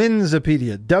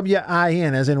 Winsipedia.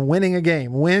 W-I-N, as in winning a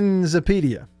game.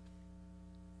 Winsipedia.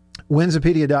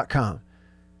 Winsipedia.com.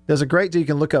 Does a great job. You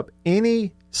can look up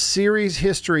any series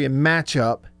history and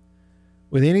matchup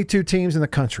with any two teams in the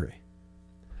country.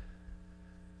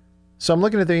 So I'm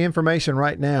looking at the information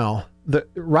right now.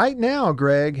 Right now,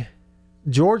 Greg,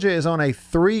 Georgia is on a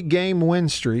 3-game win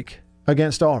streak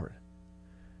against Auburn.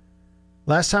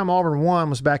 Last time Auburn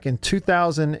won was back in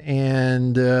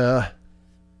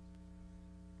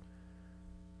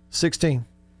 2016.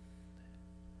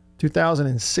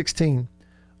 2016.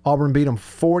 Auburn beat them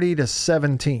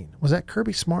 40-17. Was that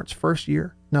Kirby Smart's first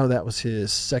year? No, that was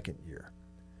his second year.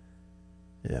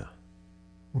 Yeah.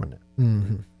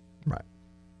 Mm-hmm. Right.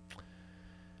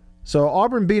 So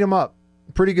Auburn beat them up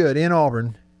pretty good in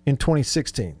Auburn in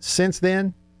 2016. Since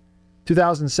then,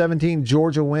 2017,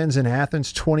 Georgia wins in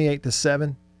Athens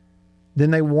 28-7.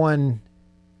 Then they won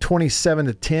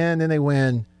 27-10. Then they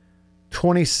win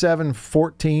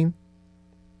 27-14.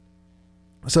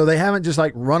 So they haven't just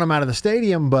run them out of the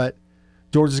stadium, but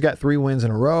Georgia's got 3 wins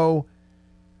in a row.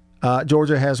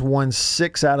 Georgia has won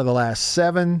 6 out of the last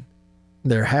 7.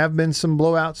 There have been some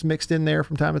blowouts mixed in there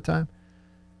from time to time.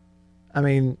 I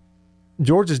mean,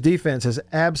 Georgia's defense has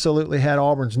absolutely had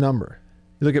Auburn's number.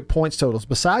 You look at points totals.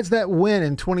 Besides that win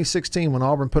in 2016 when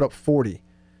Auburn put up 40,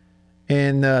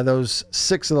 and those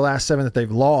 6 of the last 7 that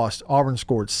they've lost, Auburn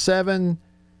scored 7,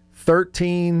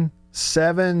 13,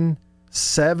 7,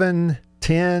 7,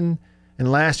 10,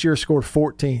 and last year scored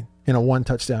 14 in a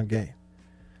 1-touchdown game.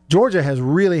 Georgia has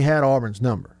really had Auburn's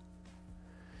number.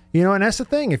 And that's the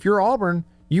thing. If you're Auburn,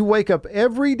 you wake up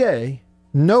every day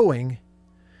knowing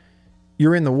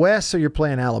you're in the West, so you're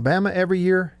playing Alabama every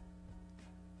year,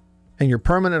 and you're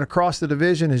permanent across the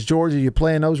division as Georgia, you're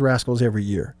playing those rascals every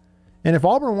year. And if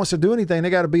Auburn wants to do anything, they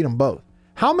got to beat them both.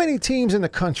 How many teams in the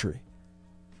country?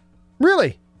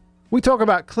 Really? We talk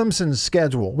about Clemson's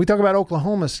schedule. We talk about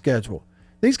Oklahoma's schedule.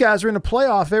 These guys are in the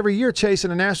playoff every year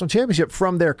chasing a national championship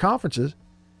from their conferences.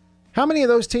 How many of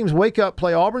those teams wake up,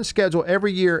 play Auburn's schedule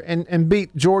every year, and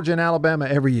beat Georgia and Alabama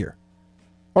every year?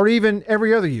 Or even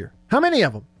every other year? How many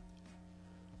of them?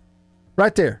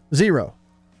 Right there, 0.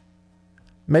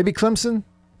 Maybe Clemson.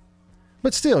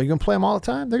 But still, you're going to play them all the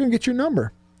time? They're going to get your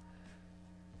number.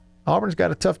 Auburn's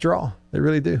got a tough draw. They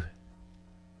really do.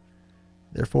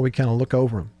 Therefore, we kind of look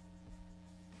over them.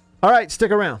 All right,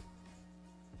 stick around.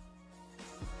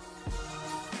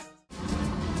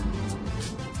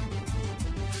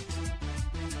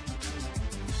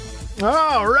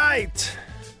 All right.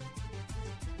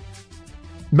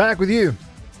 Back with you.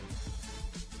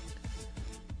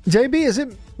 JB, is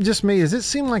it just me? Does it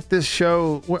seem like this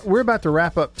show, we're about to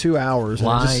wrap up 2 hours.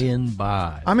 Flying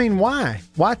by. I mean, why?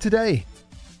 Why today?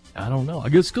 I don't know. I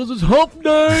guess because it's hump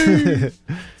day.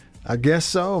 I guess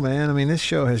so, man. I mean, this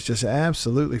show has just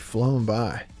absolutely flown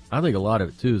by. I think a lot of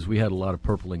it, too, is we had a lot of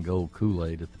purple and gold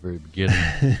Kool-Aid at the very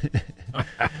beginning.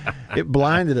 It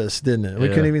blinded us, didn't it? We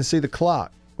couldn't even see the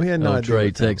clock. We had no idea.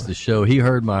 Trey texted the show. He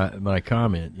heard my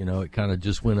comment. It kind of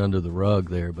just went under the rug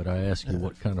there, but I asked you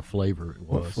what kind of flavor it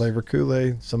was. What flavor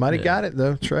Kool-Aid? Somebody got it,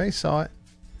 though. Trey saw it.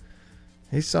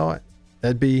 He saw it.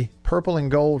 That'd be purple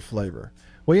and gold flavor.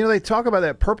 Well, they talk about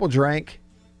that purple drink.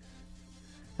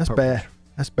 That's bad.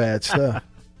 That's bad stuff.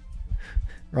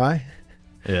 Right?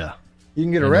 Yeah. You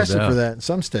can get Yeah, no arrested doubt. for that in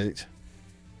some states.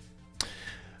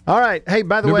 All right. Hey,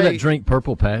 by the Remember way, that drink,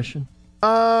 Purple Passion?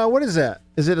 what is that?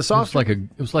 Is it a soft drink?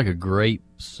 It was like a grape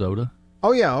soda.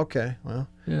 Oh, yeah. Okay. Well,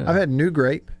 Yeah. I've had New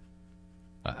Grape.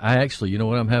 I actually, you know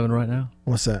what I'm having right now?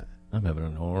 What's that? I'm having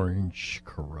an Orange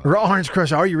Crush. Orange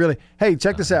Crush. Are you really? Hey,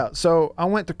 check this out. So I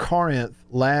went to Corinth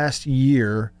last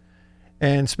year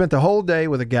and spent the whole day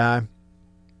with a guy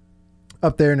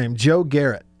up there named Joe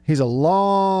Garrett. He's a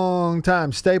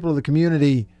long-time staple of the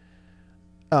community,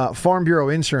 Farm Bureau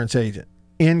insurance agent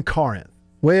in Corinth,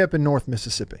 way up in North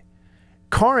Mississippi.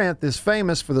 Corinth is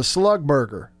famous for the Slug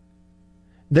Burger.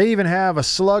 They even have a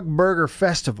Slug Burger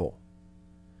Festival.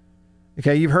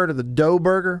 Okay, you've heard of the Dough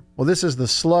Burger? Well, this is the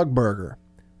Slug Burger.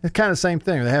 It's kind of the same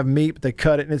thing. They have meat, but they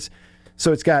cut it, and it's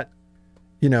got,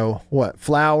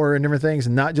 flour and different things,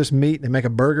 and not just meat. They make a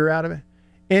burger out of it,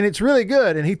 and it's really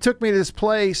good. And he took me to this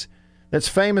place that's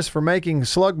famous for making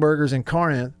slug burgers in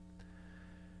Corinth,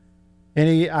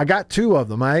 and I got 2 of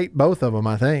them. I ate both of them,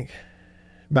 I think,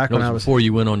 back That when I was was. before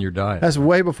you went on your diet. That's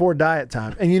way before diet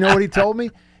time. And you know what he told me?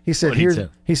 He said, What'd he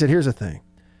tell? here's the thing.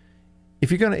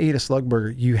 If you're going to eat a slug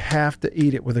burger, you have to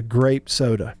eat it with a grape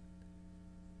soda.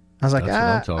 I was like,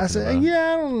 That's what I'm talking I said, about.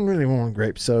 yeah, I don't really want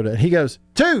grape soda. And he goes,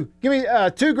 2, give me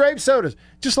 2 grape sodas.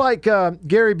 Just like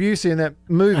Gary Busey in that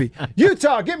movie.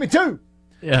 Utah, give me 2.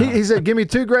 Yeah. He said, give me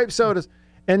 2 grape sodas,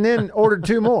 and then ordered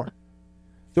 2 more.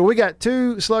 So we got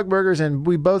 2 slug burgers, and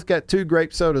we both got 2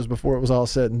 grape sodas before it was all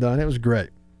said and done. It was great.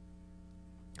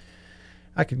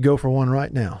 I could go for one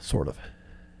right now, sort of.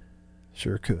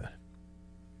 Sure could.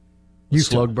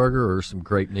 Slug burger or some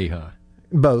grape knee-high?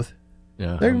 Both.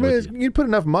 Yeah, I'm with you. You put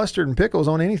enough mustard and pickles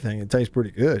on anything, it tastes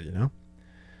pretty good, you know.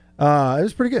 It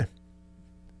was pretty good.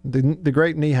 The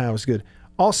grape knee-high was good.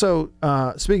 Also,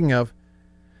 speaking of,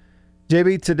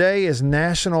 JB, today is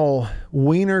National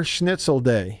Wiener Schnitzel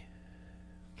Day.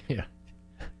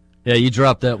 Yeah, you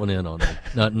dropped that one in on me.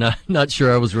 Not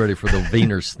sure I was ready for the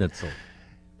Wiener Schnitzel.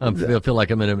 I feel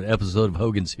like I'm in an episode of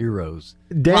Hogan's Heroes.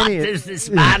 Danny, What is this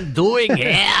man doing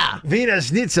here? Wiener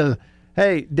Schnitzel.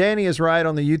 Hey, Danny is right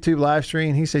on the YouTube live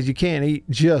stream. He says you can't eat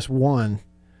just one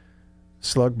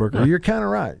slug burger. You're kind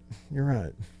of right. You're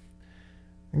right.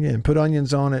 Again, put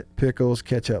onions on it, pickles,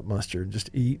 ketchup, mustard. Just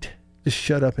eat. Just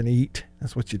shut up and eat.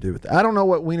 That's what you do with it. I don't know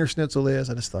what Wiener Schnitzel is.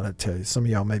 I just thought I'd tell you. Some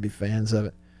of y'all may be fans of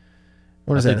it.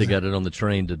 What is I think that? they got it on the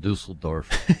train to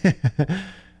Dusseldorf.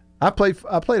 I played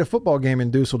a football game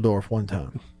in Dusseldorf one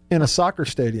time in a soccer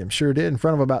stadium. Sure did, in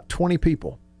front of about 20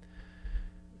 people.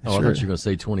 Oh, I thought you were going to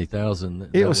say 20,000.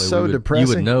 It was so depressing.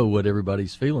 You would know what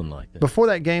everybody's feeling like. That. Before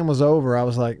that game was over, I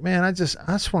was like, man, I just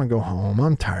want to go home.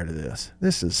 I'm tired of this.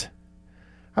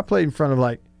 I played in front of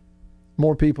like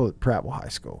more people at Prattville High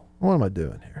School. What am I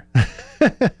doing here?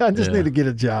 I just need to get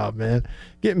a job, man.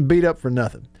 Getting beat up for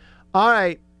nothing. All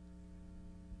right.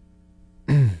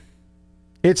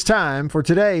 It's time for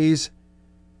today's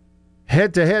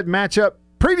head-to-head matchup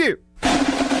preview.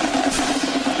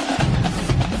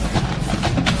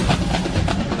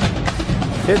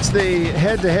 It's the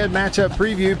head-to-head matchup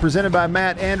preview presented by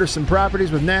Matt Anderson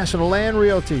Properties with National Land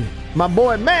Realty. My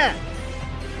boy, Matt.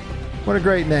 What a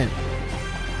great name.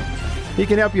 He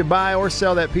can help you buy or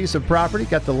sell that piece of property.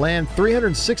 Got the land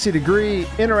 360-degree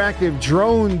interactive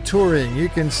drone touring. You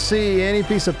can see any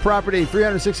piece of property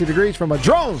 360 degrees from a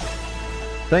drone.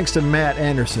 Thanks to Matt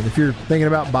Anderson. If you're thinking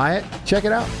about buying it, check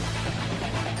it out.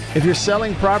 If you're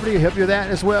selling property, he'll help you with that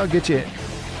as well. Get you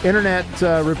internet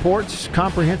reports,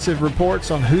 comprehensive reports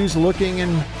on who's looking,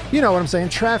 and you know what I'm saying,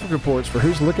 traffic reports for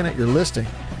who's looking at your listing.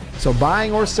 So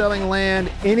buying or selling land,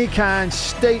 any kind,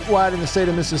 statewide in the state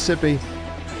of Mississippi,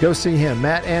 go see him,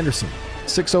 Matt Anderson,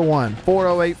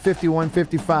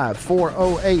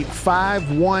 601-408-5155,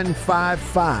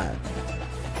 408-5155.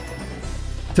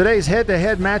 Today's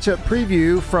head-to-head matchup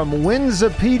preview from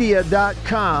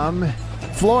Winsipedia.com,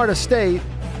 Florida State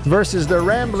versus the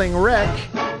Rambling Wreck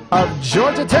of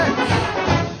Georgia Tech.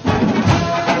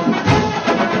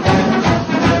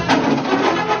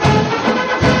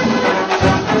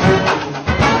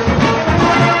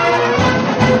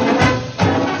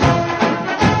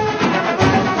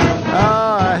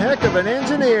 An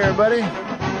engineer, buddy.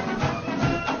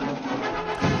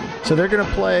 So they're going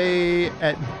to play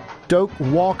at Doak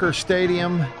Walker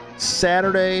Stadium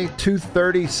Saturday,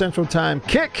 2:30 Central Time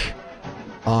kick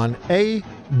on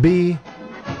ABC.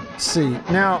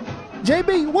 Now,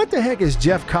 JB, what the heck is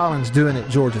Jeff Collins doing at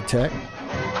Georgia Tech?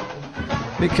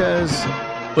 Because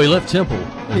well, he left Temple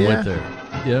and went there.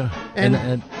 Yeah, and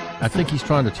I think he's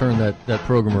trying to turn that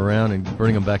program around and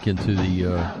bring them back into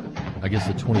the I guess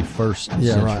the 21st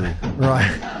century.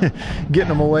 Right. Getting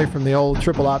them away from the old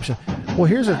triple option. Well,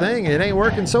 here's the thing. It ain't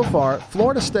working so far.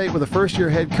 Florida State with a first-year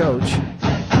head coach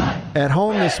at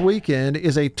home this weekend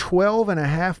is a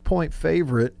 12.5-point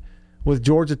favorite with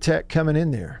Georgia Tech coming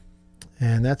in there.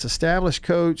 And that's established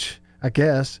coach, I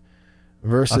guess,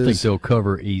 versus... I think they'll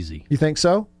cover easy. You think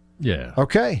so? Yeah.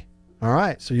 Okay. All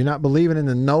right. So you're not believing in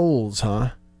the Noles,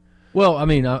 huh? Well, I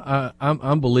mean,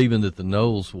 I'm believing that the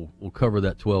Noles will cover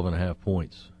that 12.5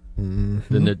 points.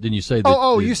 Mm-hmm. Didn't you say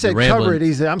that? You said cover it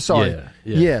easy. I'm sorry.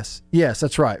 Yeah. Yes,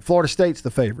 that's right. Florida State's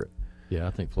the favorite. Yeah,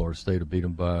 I think Florida State will beat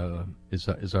them by,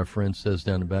 as our friend says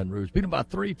down in Baton Rouge, beat them by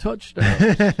 3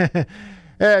 touchdowns.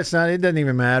 It's not. It doesn't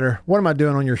even matter. What am I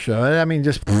doing on your show? I mean,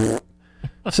 just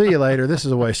see you later. This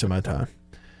is a waste of my time.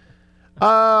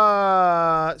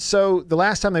 So the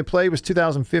last time they played was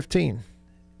 2015.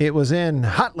 It was in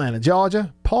Hotlanta,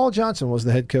 Georgia. Paul Johnson was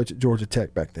the head coach at Georgia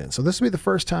Tech back then. So this will be the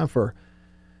first time for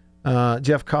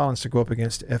Jeff Collins to go up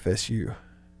against FSU.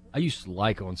 I used to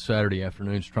like on Saturday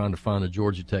afternoons trying to find a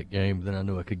Georgia Tech game, but then I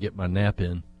knew I could get my nap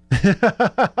in.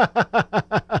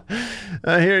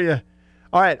 I hear you.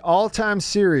 All right, all-time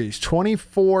series,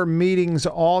 24 meetings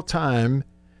all-time.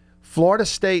 Florida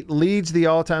State leads the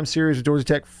all-time series with Georgia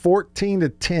Tech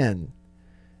 14-10.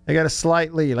 They got a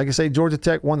slight lead. Like I say, Georgia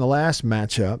Tech won the last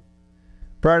matchup.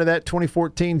 Prior to that,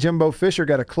 2014, Jimbo Fisher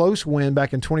got a close win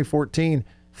back in 2014,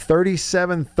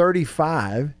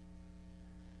 37-35.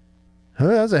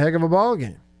 That was a heck of a ball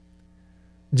game.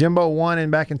 Jimbo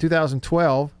won back in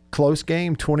 2012, close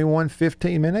game,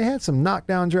 21-15. Man, they had some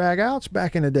knockdown drag-outs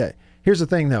back in the day. Here's the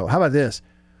thing, though. How about this?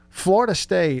 Florida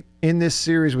State, in this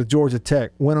series with Georgia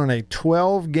Tech, went on a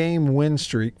 12-game win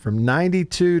streak from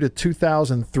 92 to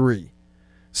 2003.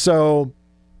 So,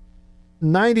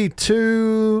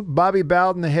 92, Bobby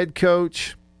Bowden, the head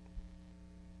coach.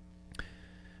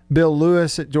 Bill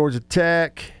Lewis at Georgia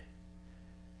Tech.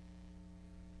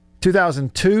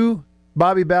 2002,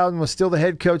 Bobby Bowden was still the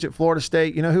head coach at Florida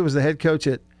State. You know who was the head coach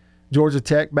at Georgia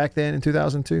Tech back then in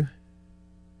 2002?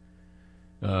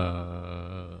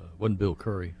 Wasn't Bill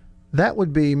Curry. That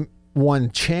would be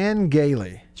one Chan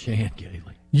Gailey. Chan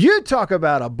Gailey. You talk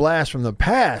about a blast from the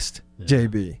past, yeah.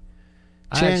 JB.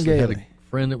 Chan Gailey. I had a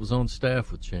friend that was on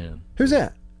staff with Chan. Who's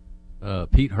that?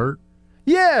 Pete Hurt.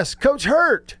 Yes, Coach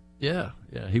Hurt. Yeah.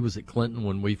 He was at Clinton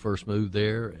when we first moved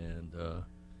there, and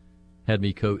had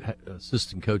me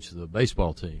assistant coach of the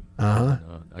baseball team. Uh-huh.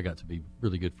 I got to be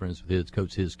really good friends with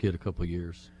coach his kid a couple of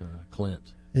years,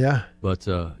 Clint. Yeah. But,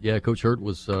 Coach Hurt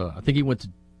was, I think he went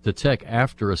to Tech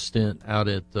after a stint out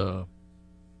at the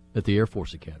Air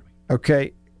Force Academy.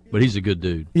 Okay. But he's a good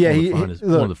dude. Yeah, one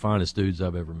of the finest dudes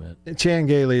I've ever met. Chan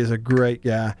Gailey is a great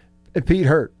guy. Pete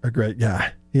Hurt, a great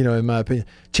guy, in my opinion.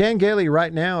 Chan Gailey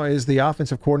right now is the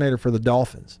offensive coordinator for the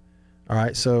Dolphins. All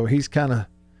right, so he's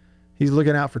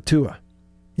looking out for Tua,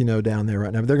 down there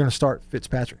right now. But they're going to start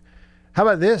Fitzpatrick. How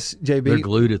about this, JB? They're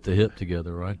glued at the hip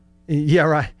together, right? Yeah,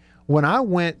 right. When I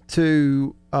went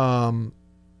to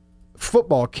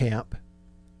football camp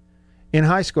in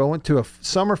high school, I went to a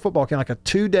summer football camp, like a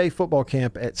 2-day football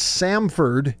camp at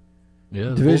Samford. Yeah,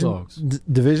 the Bulldogs.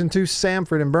 Division II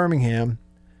Samford in Birmingham.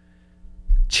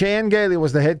 Chan Gailey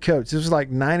was the head coach. This was like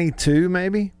 92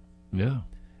 maybe. Yeah.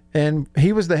 And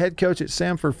he was the head coach at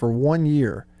Samford for 1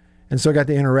 year. And so I got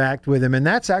to interact with him. And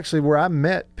that's actually where I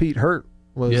met Pete Hurt.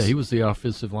 He was the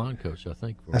offensive line coach, I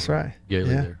think. That's right.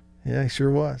 Gailey there. Yeah, he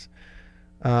sure was.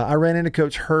 I ran into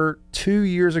Coach Hurt 2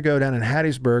 years ago down in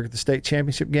Hattiesburg at the state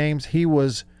championship games. He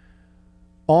was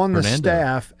on the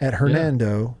staff at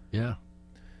Hernando. Yeah.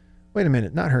 Wait a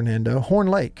minute, not Hernando, Horn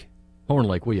Lake. Horn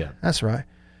Lake, well, yeah. That's right.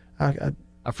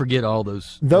 I forget all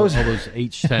those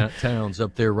H towns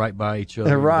up there right by each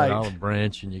other. Right. You got Olive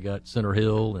Branch, and you got Center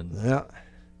Hill, and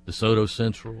DeSoto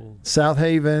Central. South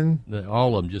Haven.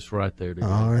 All of them just right there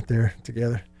together. All right there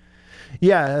together.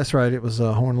 Yeah, that's right. It was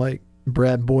Horn Lake.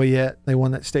 Brad Boyette, they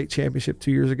won that state championship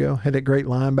 2 years ago. Had that great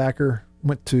linebacker,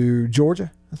 went to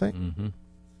Georgia, I think. Mm-hmm. And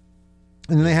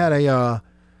then they had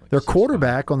their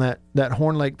quarterback on that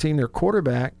Horn Lake team, their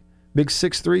quarterback, big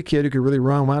 6'3" kid who could really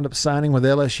run, wound up signing with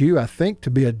LSU, I think, to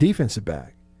be a defensive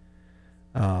back.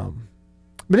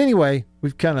 But anyway,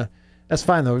 that's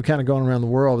fine though. We've kind of gone around the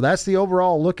world. That's the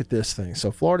overall look at this thing. So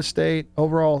Florida State,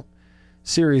 overall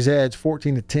series edge,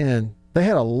 14-10. They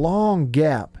had a long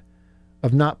gap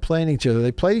of not playing each other.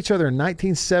 They played each other in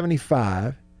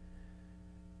 1975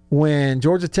 when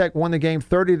Georgia Tech won the game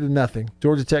 30-0.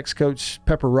 Georgia Tech's coach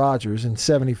Pepper Rogers in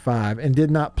 75, and did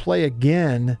not play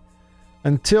again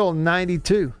until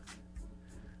 92,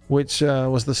 which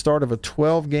was the start of a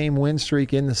 12-game win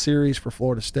streak in the series for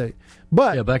Florida State.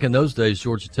 But back in those days,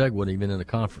 Georgia Tech wasn't even in a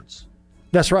conference.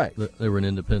 That's right. They were an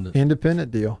independent.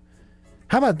 Independent deal.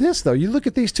 How about this, though? You look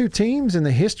at these two teams and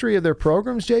the history of their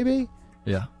programs, JB.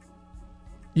 Yeah.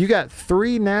 You got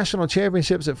 3 national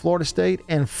championships at Florida State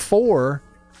and 4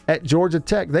 at Georgia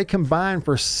Tech. They combined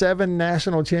for 7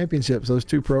 national championships, those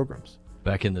two programs.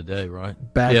 Back in the day, right?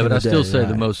 Yeah, but I still say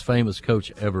the most famous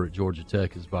coach ever at Georgia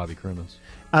Tech is Bobby Crimmins.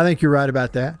 I think you're right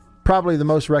about that. Probably the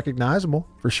most recognizable,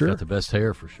 for sure. Got the best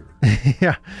hair, for sure.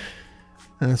 Yeah,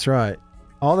 that's right.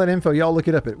 All that info, y'all look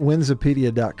it up at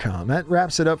Winsipedia.com. That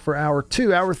wraps it up for hour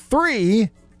 2. Hour 3,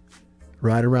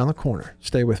 right around the corner.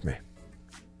 Stay with me.